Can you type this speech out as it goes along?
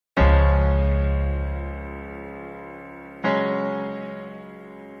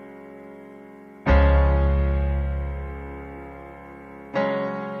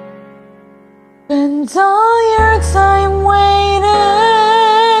Spend all your time waiting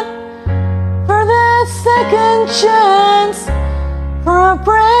for that second chance, for a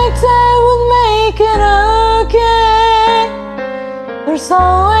break that would make it okay. There's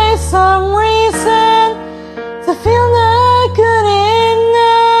always some reason to feel not good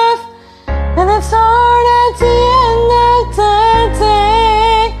enough, and it's hard at the end of the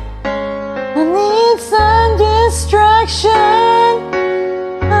day. I need some distraction,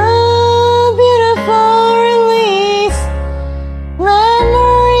 a beautiful release.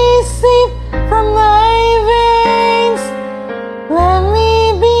 Memories seep from my veins. Let me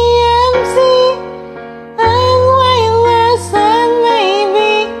be empty and weightless, and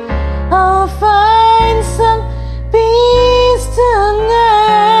maybe I'll find some peace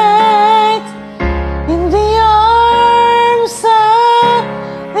tonight in the arms of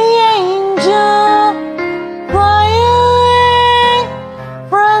the angel. Fly away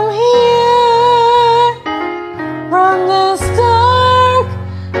from here, from this dark,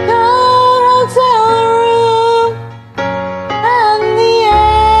 cold hotel room, and the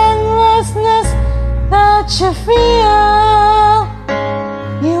endlessness that you feel.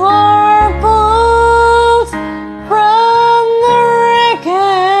 You are pulled from the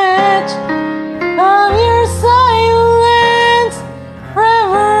wreckage of your silent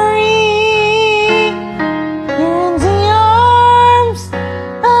reverie. You're in the arms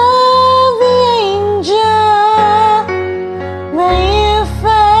of the angel. May you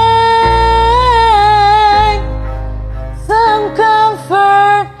find some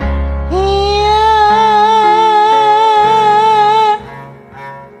comfort here.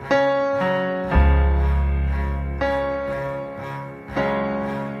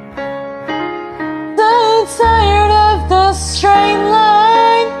 So tired of the straight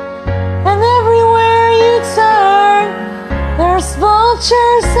line, and everywhere you turn, there's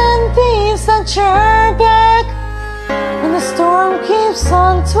vultures and thieves at your back. And the storm keeps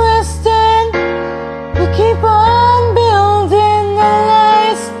on twisting, you keep on building the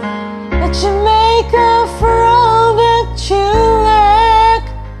lies that you make up for all that you lack.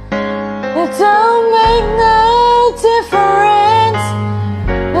 It don't make no difference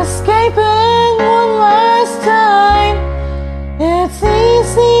escaping one last time. It's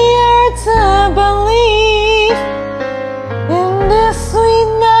easier to believe in this sweet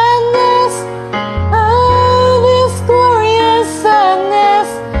madness, oh, this glorious sadness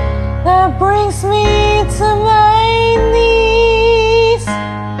that brings me